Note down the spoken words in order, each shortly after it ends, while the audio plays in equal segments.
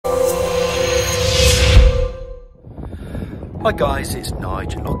Hi guys, it's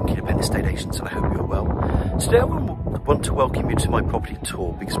Nigel, Lacock Independent Estate Agents, and I hope you're well. Today I want to welcome you to my property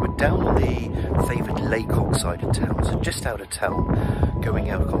tour because we're down on the favoured Lacock side of town, so just out of town,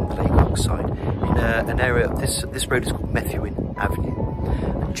 going out on the Lacock side, in an area, this road is called Methuen Avenue.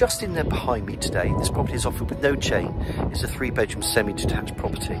 And just in there behind me today, this property is offered with no chain. It's a 3-bedroom semi-detached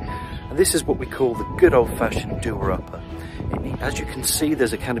property, and this is what we call the good old-fashioned doer-upper. As you can see,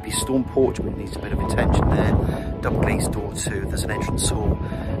 there's a canopy storm porch, but it needs a bit of attention there. Double glazed door too, there's an entrance hall.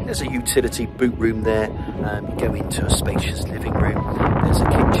 There's a utility boot room there. You go into a spacious living room. There's a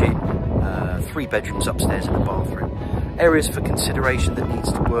kitchen, 3 bedrooms upstairs and a bathroom. Areas for consideration that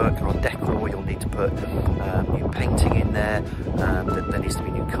needs to work are on decor. You'll need to put new painting in there. There needs to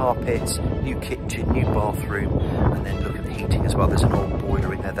be new carpets, new kitchen, new bathroom, and then look at the heating as well. There's an old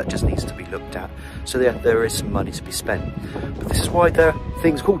boiler in there that just needs to be looked at. So there is some money to be spent. But this is why there are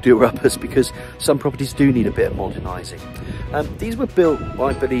things called doer-uppers, because some properties do need a bit of modernising. These were built,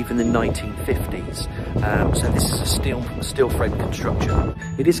 I believe, in the 1950s. So this is a steel frame construction.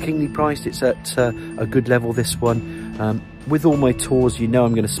 It is keenly priced. It's at a good level, this one. With all my tours, you know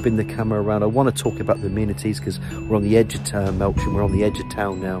I'm going to spin the camera around. I want to talk about the amenities because we're on the edge of town, Melksham. We're on the edge of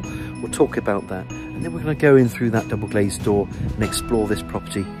town now. We'll talk about that. And then we're going to go in through that double glazed door and explore this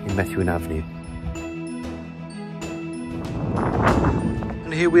property in Methuen Avenue.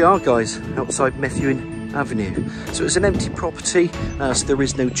 And here we are, guys, outside Methuen Avenue. So it's an empty property, so there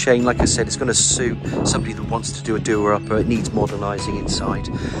is no chain. Like I said, it's going to suit somebody that wants to do a doer-upper. It needs modernising inside.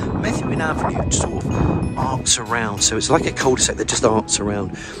 Methuen Avenue sort of arcs around, so it's like a cul-de-sac that just arcs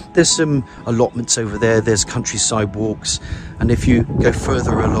around. There's some allotments over there, there's countryside walks, and if you go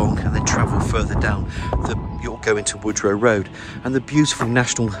further along and then travel further down, you'll go into Woodrow Road. And the beautiful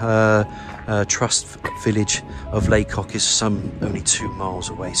National Trust village of Lacock is only 2 miles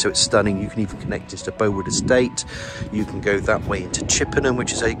away, so it's stunning. You can even connect this to Bowood Estate. You can go that way into Chippenham,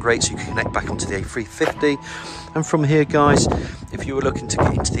 which is great, so you can connect back onto the A350. And from here, guys, if you were looking to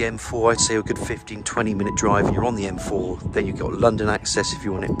get into the M4, I'd say a good 15-20 minute drive, and you're on the M4. Then you've got London access if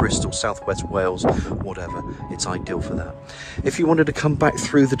you want it, Bristol, South West Wales, whatever. It's ideal for that. If you wanted to come back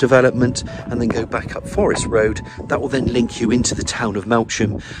through the development and then go back up Forest Road, that will then link you into the town of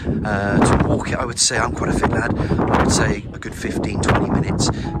Melksham. To walk it, I would say, I'm quite a fit lad, I would say a good 15-20 minutes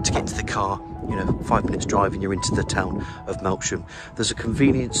to get to the car. You know, 5 minutes drive and you're into the town of Melksham. There's a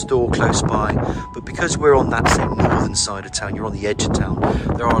convenience store close by, but because we're on that same northern side of town, you're on the edge of town,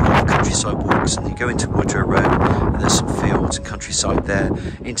 there are a lot of countryside walks, and you go into Woodrow Road and there's some fields and countryside there,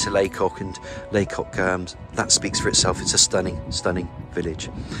 into Lacock, and Lacock, that speaks for itself. It's a stunning village.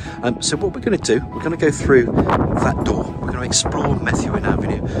 So what we're going to do, we're going to go through that door. We're going to explore Methuen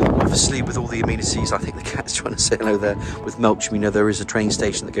Avenue, obviously with all the amenities. I think the cat's trying to say hello there. With Melksham, you know, there is a train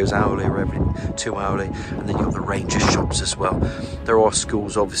station that goes hourly or every 2 hourly, and then you've got the range of shops as well. There are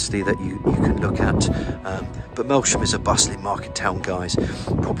schools, obviously, that you can look at, but Melksham is a bustling market town, guys.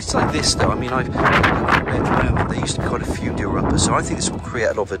 Properties like this, though, I mean, at the moment there used to be quite a few doer-uppers, so I think this will create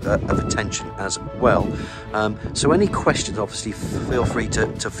a lot of attention as well. So any questions, obviously, feel free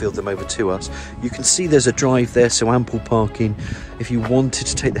to field them over to us. You can see there's a drive there, so ample parking. If you wanted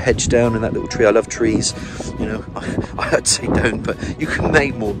to take the hedge down and that little tree, I love trees, you know, I'd say don't, but you can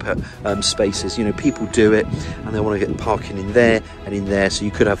make more spaces. You know, people do it and they want to get the parking in there and in there, so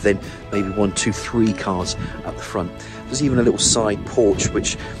you could have then maybe 1, 2, 3 cars at the front. There's even a little side porch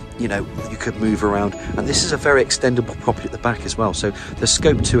which, you know, you could move around, and this is a very extendable property at the back as well, so there's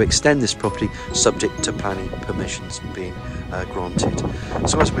scope to extend this property subject to planning permissions being granted.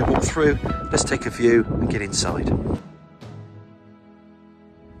 So as we walk through, let's take a view and get inside.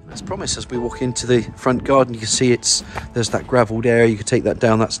 As promised, as we walk into the front garden, you can see there's that gravelled area. You could take that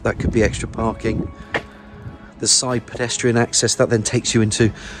down, that could be extra parking. The side pedestrian access, that then takes you into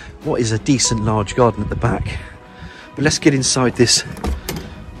what is a decent large garden at the back. But let's get inside this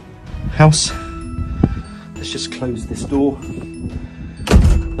house. Let's just close this door.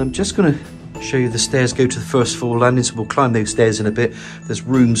 I'm just going to show you the stairs go to the first floor landing, so we'll climb those stairs in a bit. There's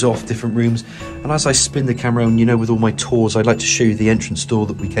rooms off, different rooms, and as I spin the camera, and you know, with all my tours, I'd like to show you the entrance door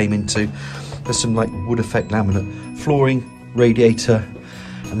that we came into. There's some like wood effect laminate flooring, radiator,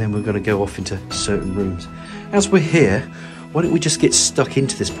 and then we're going to go off into certain rooms. As we're here, why don't we just get stuck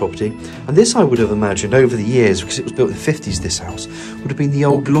into this property? And this, I would have imagined over the years, because it was built in the 50s, this house would have been the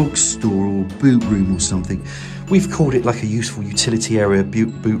old log store or boot room or something. We've called it like a useful utility area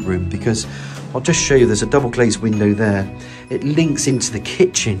boot room, because I'll just show you, there's a double glazed window there. It links into the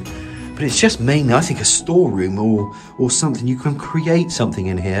kitchen, but it's just mainly, I think, a storeroom or something. You can create something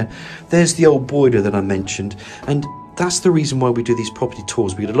in here. There's the old boiler that I mentioned, and that's the reason why we do these property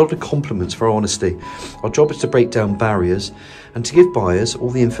tours. We get a lot of compliments for our honesty. Our job is to break down barriers and to give buyers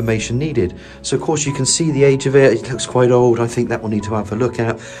all the information needed. So of course you can see the age of it. It looks quite old. I think that will need to have a look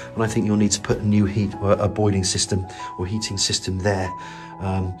at, and I think you'll need to put a new a boiling system or heating system there,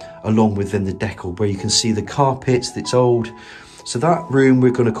 along with then the decor where you can see the carpets that's old. So that room we're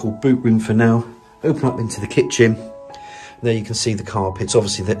going to call boot room for now. Open up into the kitchen. There you can see the carpets,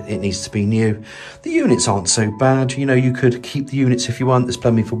 obviously that it needs to be new. The units aren't so bad, you know, you could keep the units if you want. There's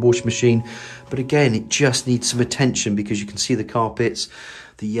plumbing for washing machine, but again, it just needs some attention because you can see the carpets,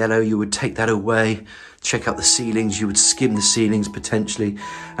 the yellow, you would take that away, check out the ceilings, you would skim the ceilings potentially.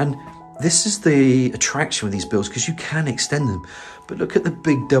 And this is the attraction with these builds because you can extend them. But look at the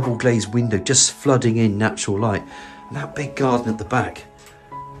big double glazed window just flooding in natural light. And that big garden at the back.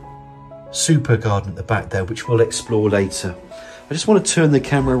 Super garden at the back there, which we'll explore later. I just want to turn the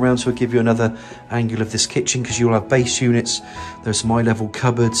camera around so I'll give you another angle of this kitchen because you'll have base units. There's some eye-level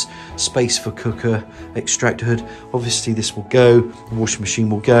cupboards, space for cooker, extractor hood. Obviously this will go, the washing machine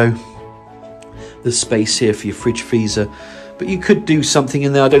will go. There's space here for your fridge freezer, but you could do something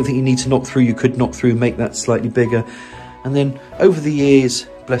in there. I don't think you need to knock through. You could knock through, make that slightly bigger. And then over the years,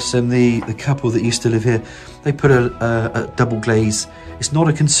 bless them, the couple that used to live here, they put a double glaze. It's not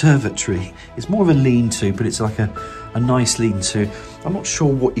a conservatory, it's more of a lean-to, but it's like a nice lean-to. I'm not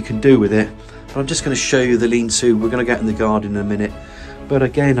sure what you can do with it, but I'm just going to show you the lean-to. We're going to get in the garden in a minute. But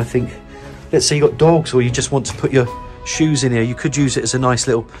again, I think, let's say you got dogs or you just want to put your shoes in here, you could use it as a nice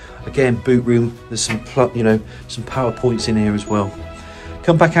little, again, boot room. There's some, you know, some power points in here as well.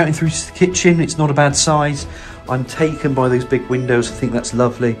 Come back out in through the kitchen. It's not a bad size. I'm taken by those big windows. I think that's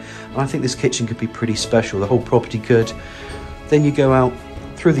lovely. And I think this kitchen could be pretty special. The whole property could. Then you go out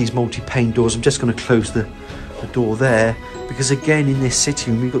through these multi-pane doors. I'm just going to close the door there because again in this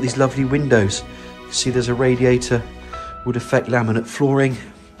sitting room we've got these lovely windows. You can see there's a radiator, wood effect laminate flooring,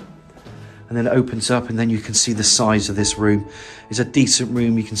 and then it opens up and then you can see the size of this room. It's a decent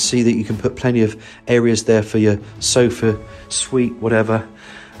room. You can see that you can put plenty of areas there for your sofa, suite, whatever.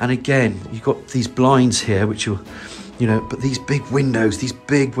 And again, you've got these blinds here which will, you know, but these big windows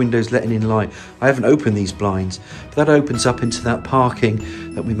letting in light. I haven't opened these blinds, but that opens up into that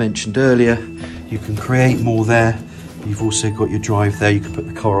parking that we mentioned earlier. You can create more there. You've also got your drive there. You can put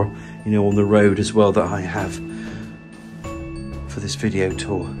the car, you know, on the road as well that I have for this video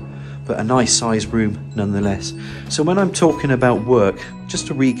tour. But a nice size room nonetheless. So when I'm talking about work, just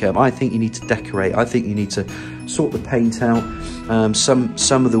to recap, I think you need to decorate. I think you need to sort the paint out.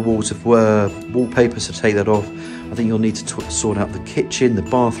 Some of the walls have wallpaper, so take that off. I think you'll need to sort out the kitchen, the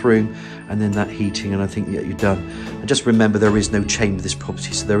bathroom, and then that heating, and I think yeah, you're done. And just remember there is no chain with this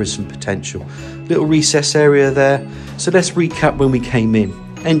property, so there is some potential. Little recess area there. So let's recap when we came in.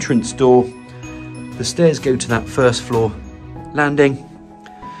 Entrance door, the stairs go to that first floor landing.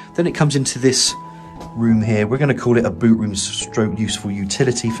 Then it comes into this room here. We're going to call it a boot room stroke useful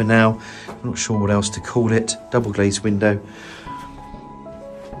utility for now. I'm not sure what else to call it. Double glazed window.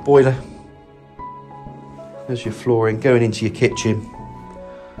 Boiler. There's your flooring going into your kitchen.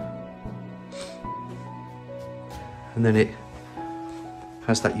 And then it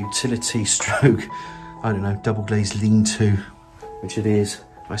has that utility stroke, I don't know, double glazed lean-to, which it is.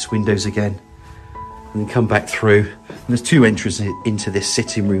 Nice windows again. And then come back through. And there's two entrances into this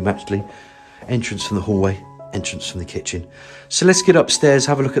sitting room actually. Entrance from the hallway, entrance from the kitchen. So let's get upstairs,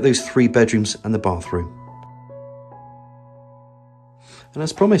 have a look at those 3 bedrooms and the bathroom. And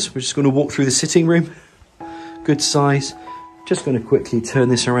as promised, we're just going to walk through the sitting room. Good size. Just going to quickly turn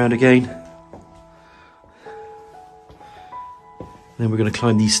this around again. Then we're going to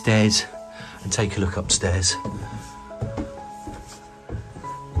climb these stairs and take a look upstairs.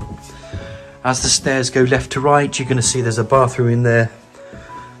 As the stairs go left to right, you're going to see there's a bathroom in there.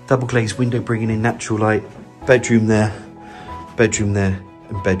 Double glazed window bringing in natural light. Bedroom there,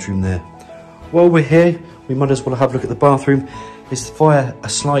 and bedroom there. While we're here, we might as well have a look at the bathroom. It's via a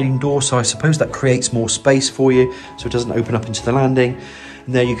sliding door, so I suppose that creates more space for you, so it doesn't open up into the landing.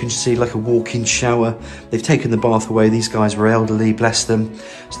 And there you can see like a walk-in shower. They've taken the bath away. These guys were elderly, bless them,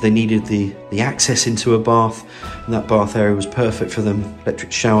 so they needed the access into a bath, and that bath area was perfect for them.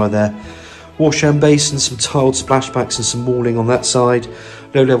 Electric shower there. Wash and basin, some tiled splashbacks and some walling on that side.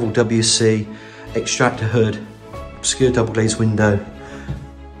 Low level WC, extractor hood, obscure double glazed window.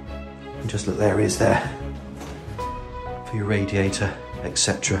 And just look, there it is there. For your radiator,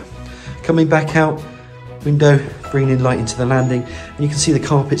 etc. Coming back out, window, bringing in light into the landing. And you can see the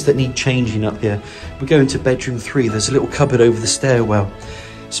carpets that need changing up here. We go into bedroom 3. There's a little cupboard over the stairwell.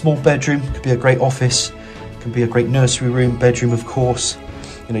 Small bedroom, could be a great office, could be a great nursery room, bedroom of course.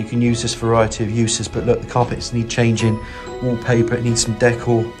 You know, you can use this variety of uses, but look, the carpets need changing, wallpaper, it needs some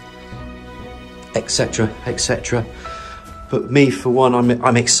decor, etc, etc. But me, for one,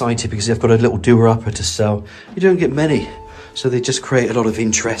 I'm excited because I've got a little doer-upper to sell. You don't get many, so they just create a lot of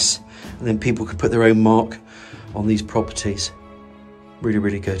interest, and then people could put their own mark on these properties. Really,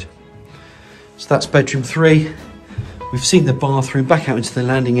 really good. So that's bedroom 3. We've seen the bathroom, back out into the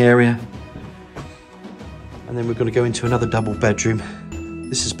landing area. And then we're going to go into another double bedroom.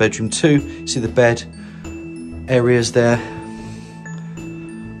 This is bedroom 2. You see the bed areas there.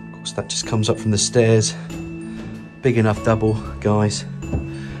 Of course, that just comes up from the stairs. Big enough double, guys.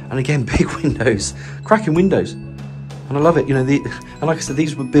 And again, big windows, cracking windows. And I love it, you know, and like I said,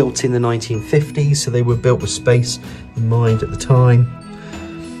 these were built in the 1950s, so they were built with space in mind at the time.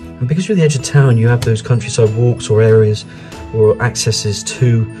 And because you're at the edge of town, you have those countryside walks or areas or accesses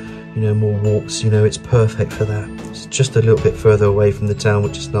to, you know, more walks. You know, it's perfect for that. It's just a little bit further away from the town,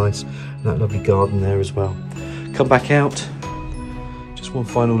 which is nice. And that lovely garden there as well. Come back out. Just one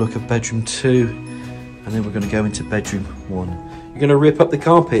final look at bedroom 2. And then we're going to go into bedroom 1. You're going to rip up the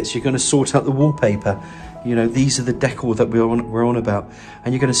carpets. You're going to sort out the wallpaper. You know, these are the decor that we're on about.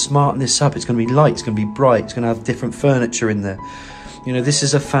 And you're going to smarten this up. It's going to be light. It's going to be bright. It's going to have different furniture in there. You know, this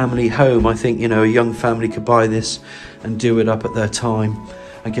is a family home. I think, you know, a young family could buy this and do it up at their time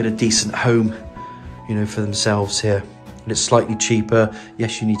and get a decent home, you know, for themselves here. And it's slightly cheaper.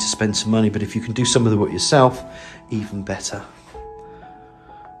 Yes, you need to spend some money, but if you can do some of the work yourself, even better.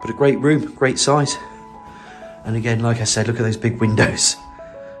 But a great room, great size. And again, like I said, look at those big windows.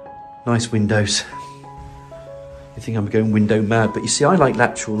 Nice windows. You think I'm going window mad, but you see, I like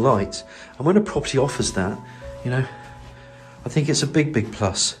natural light. And when a property offers that, you know, I think it's a big, big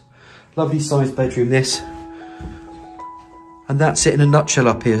plus. Lovely sized bedroom, this. And that's it in a nutshell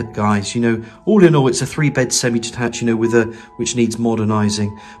up here, guys. You know, all in all, it's a 3-bed semi-detached, you know, which needs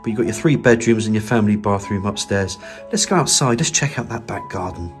modernising. But you've got your 3 bedrooms and your family bathroom upstairs. Let's go outside. Let's check out that back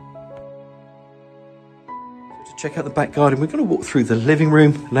garden. So to check out the back garden, we're going to walk through the living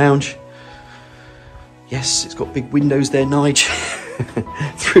room, lounge. Yes, it's got big windows there, Nige.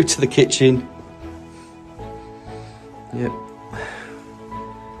 Through to the kitchen. Yep.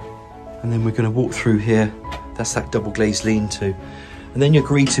 And then we're going to walk through here. That's that double glazed lean-to. And then you're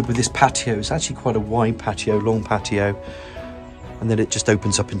greeted with this patio. It's actually quite a wide patio, long patio. And then it just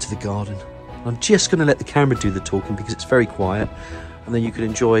opens up into the garden. I'm just going to let the camera do the talking because it's very quiet. And then you can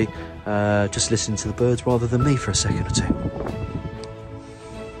enjoy just listening to the birds rather than me for a second or two.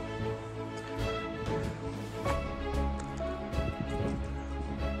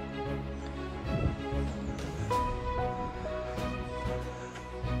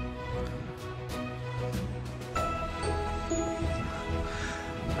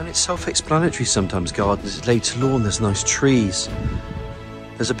 And it's self-explanatory sometimes, gardens, it's laid to lawn, there's nice trees.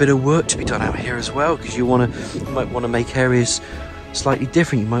 There's a bit of work to be done out here as well, because you might want to make areas slightly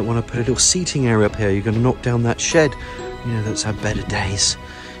different. You might want to put a little seating area up here. You're going to knock down that shed, you know, that's had better days.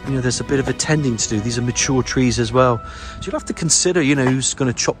 You know, there's a bit of attending to do. These are mature trees as well. So you'll have to consider, you know, who's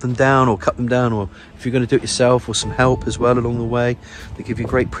going to chop them down or cut them down, or if you're going to do it yourself, or some help as well along the way. They give you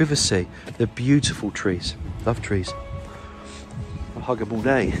great privacy. They're beautiful trees. Love trees. I'll hug them all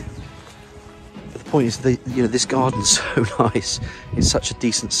day. But the point is, you know, this garden's so nice. It's such a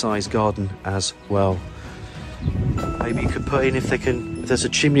decent sized garden as well. Maybe you could put in, if there's a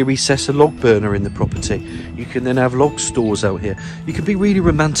chimney recess, a log burner in the property. You can then have log stores out here. You can be really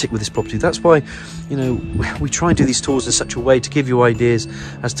romantic with this property. That's why, you know, we try and do these tours in such a way to give you ideas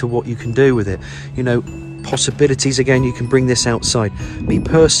as to what you can do with it. You know, possibilities. Again, you can bring this outside. Me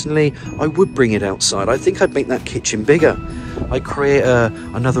personally, I would bring it outside. I think I'd make that kitchen bigger. I'd create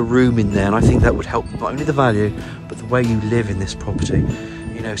another room in there, and I think that would help not only the value, but the way you live in this property.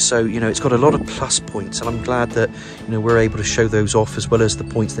 You know, so, you know, it's got a lot of plus points, and I'm glad that, you know, we're able to show those off, as well as the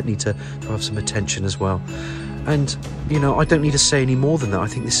points that need to have some attention as well. And, you know, I don't need to say any more than that. I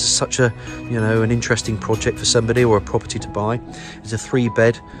think this is such a, you know, an interesting project for somebody, or a property to buy. It's a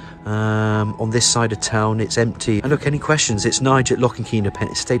 3-bed on this side of town. It's empty. And look, any questions, it's Nige at Lacock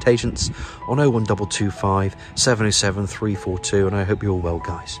Independent Estate Agents on 01225 707 342, and I hope you're all well,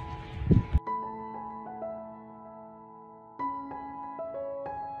 guys.